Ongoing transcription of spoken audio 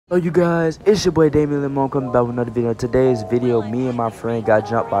Hello you guys, it's your boy Damionlemon coming back with another video. Today's video, me and my friend got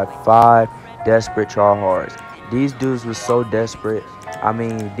jumped by 5 desperate tryhards. These dudes were so desperate. I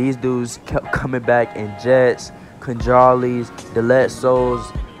mean, these dudes kept coming back in jets, Conjalis, Delete Souls.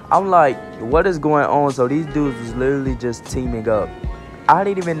 I'm like, what is going on? So these dudes was literally just teaming up. I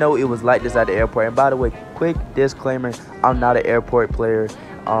didn't even know it was like this at the airport. And by the way, quick disclaimer, I'm not an airport player.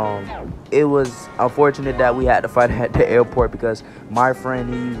 It was unfortunate that we had to fight at the airport because my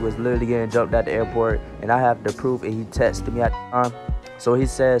friend, he was literally getting jumped at the airport, and I have the proof, and he texted me at the time. So he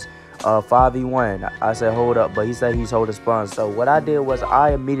says 5v1. I said hold up, but he said he's holding spawns. So what I did was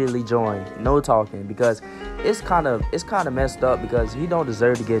I immediately joined, no talking, because it's kind of messed up because he don't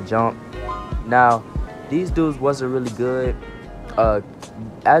deserve to get jumped. Now these dudes wasn't really good.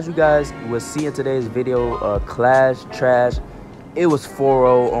 As you guys will see in today's video, Clash Trash, it was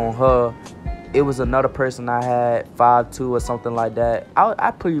 4-0 on her. It was another person I had 5-2 or something like that.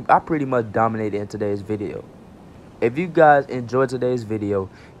 I pretty much dominated in today's video. If you guys enjoyed today's video,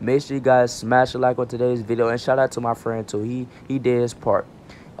 make sure you guys smash a like on today's video, and shout out to my friend too. He did his part.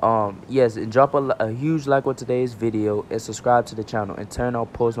 Yes, and drop a huge like on today's video, and subscribe to the channel and turn on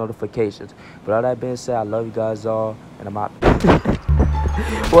post notifications. But all that being said, I love you guys all, and I'm out.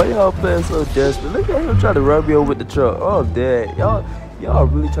 Why y'all playing so desperate? Look at him trying to run me over with the truck. Oh, I'm dead. Y'all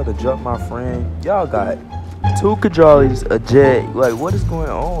really trying to jump my friend. Y'all got 2 Kajalis, a jet. Like, what is going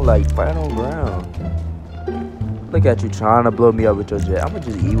on? Like, fight on ground. Look at you trying to blow me up with your jet. I'ma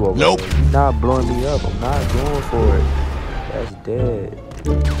just Evo. Nope. You're not blowing me up. I'm not going for it. That's dead.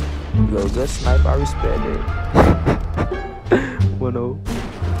 Yo, good snipe. I respect it. 1-0.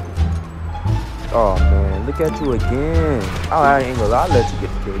 Oh man, look at you again. Oh, I ain't gonna lie, I'll let you get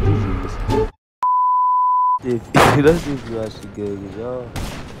the kill. Let's see if you actually good, y'all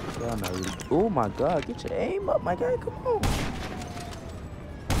not really. Oh my god, get your aim up, my guy. Come on.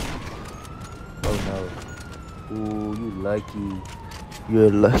 Oh no. Ooh, you lucky.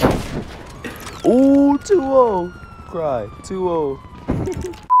 You're lucky. Ooh, 2-0. Cry. 2-0.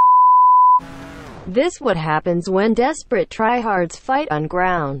 This what happens when desperate tryhards fight on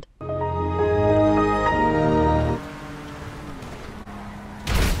ground.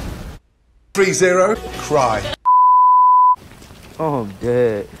 3-0, cry. Oh, I'm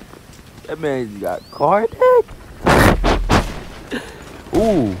dead. That man got cardiac.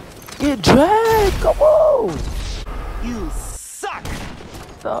 Ooh, get dragged. Come on. You suck.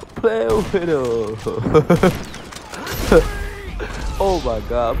 Stop playing with him. Oh my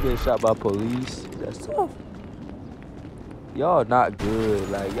god, I'm getting shot by police. That's tough. Y'all not good.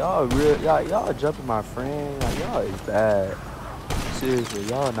 Like y'all jumping my friend. Like y'all is bad. Seriously,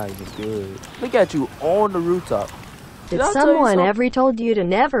 y'all not even good. Look at you on the rooftop. Did someone ever told you to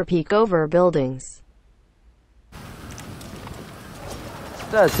never peek over buildings?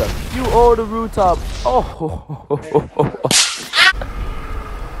 That's a you on the rooftop. Oh.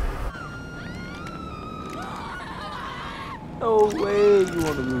 No way you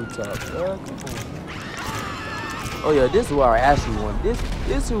on the rooftop. Come on. Oh yeah, this is where I actually won. This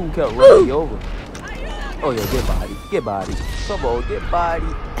who kept running me over. Oh yeah, get body. Get body. Come on, get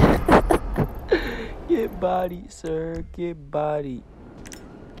body. Get body, sir. Get body.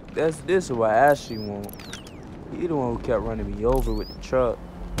 This is what I actually want. He the one who kept running me over with the truck.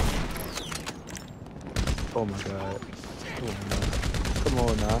 Oh my god. Come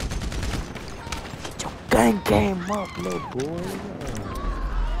on now. Get your gang game up, little boy.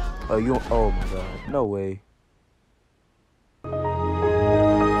 Oh oh my god. No way.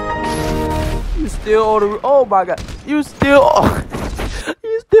 You still on the oh my god. You still on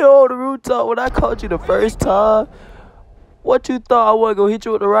the rooftop when I caught you the first time. What you thought I wasn't gonna hit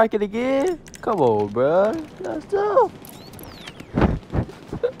you with the rocket again? Come on, bruh. That's tough.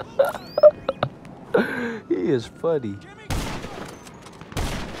 He is funny.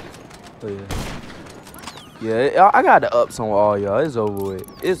 Oh yeah. Yeah, I got the ups on all y'all. It's over with.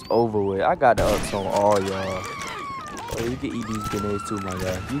 It's over with. I got the ups on all y'all. Oh, you can eat these grenades too, my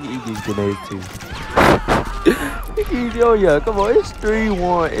guy. You can eat these grenades too. You can eat, oh yeah, come on. It's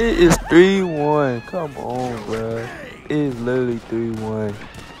 3-1. It is 3-1. Come on, bruh. It is literally 3-1.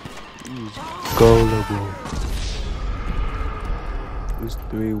 He's gullible. It's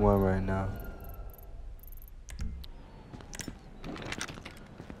 3-1 right now.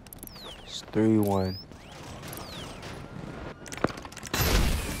 It's 3-1.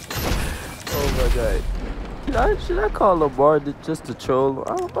 Oh my god. Should I call Lamar just to troll him?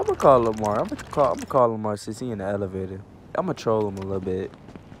 I'm gonna call Lamar. I'm gonna call Lamar since he in the elevator. I'm gonna troll him a little bit.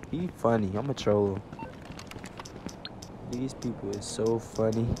 He funny. I'm gonna troll him. These people is so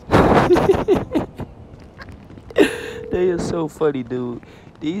funny. They are so funny, dude.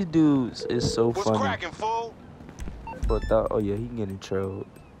 These dudes is so What's funny. cracking, fool? But oh yeah, he getting trolled.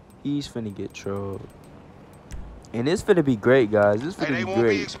 He's finna get trolled. And it's finna be great, guys. This Hey, finna they be won't be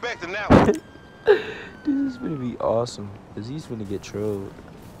great. expecting that one. This is finna be awesome. Cause he's finna get trolled.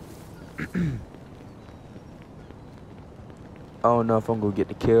 I don't know if I'm gonna get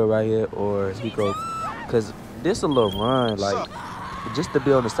the kill right here or he go, cause this a little run, like just to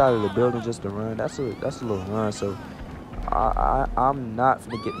be on the side of the building, just to run. That's a little run. So I'm not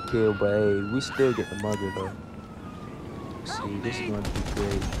finna get the kill, but hey, we still get the mugger though. Let's see, this is going to be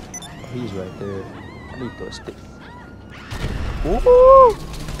great. Oh, he's right there. I need to throw a stick. Woo!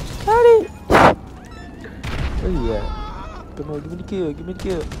 Got it! Where you at? Come on, give me the kill. Give me the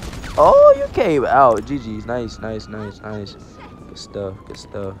kill. Oh, you came out. GG's. Nice, nice, nice, nice. Good stuff. Good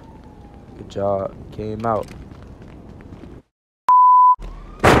stuff. Good job. Came out.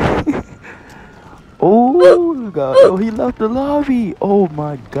 Oh, God. Oh, he left the lobby. Oh,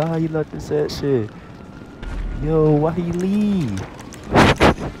 my God. He left the section. Yo, why he leave?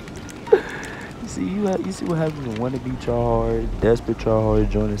 You see what happens when wannabe tryhard, desperate tryhard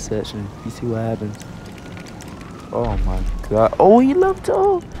join the session. You see what happens? Oh my God! Oh, he left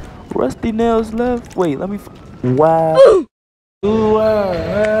too. Rusty Nails left. Wait, let me. Wow.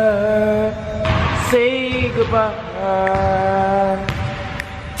 Say goodbye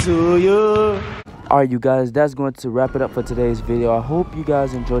to you. Alright, you guys, that's going to wrap it up for today's video. I hope you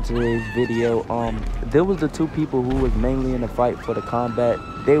guys enjoyed today's video. There was the two people who was mainly in the fight for the combat.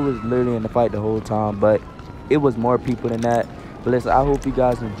 They was literally in the fight the whole time, but it was more people than that. But listen, I hope you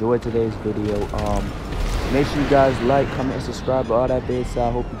guys enjoyed today's video. Make sure you guys like, comment, and subscribe. But all that being said,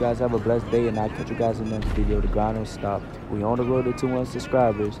 I hope you guys have a blessed day, and I'll catch you guys in the next video. The grind don't stop. We on the road to 200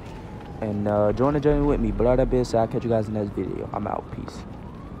 subscribers, and join the journey with me. But all that being said, I'll catch you guys in the next video. I'm out. Peace.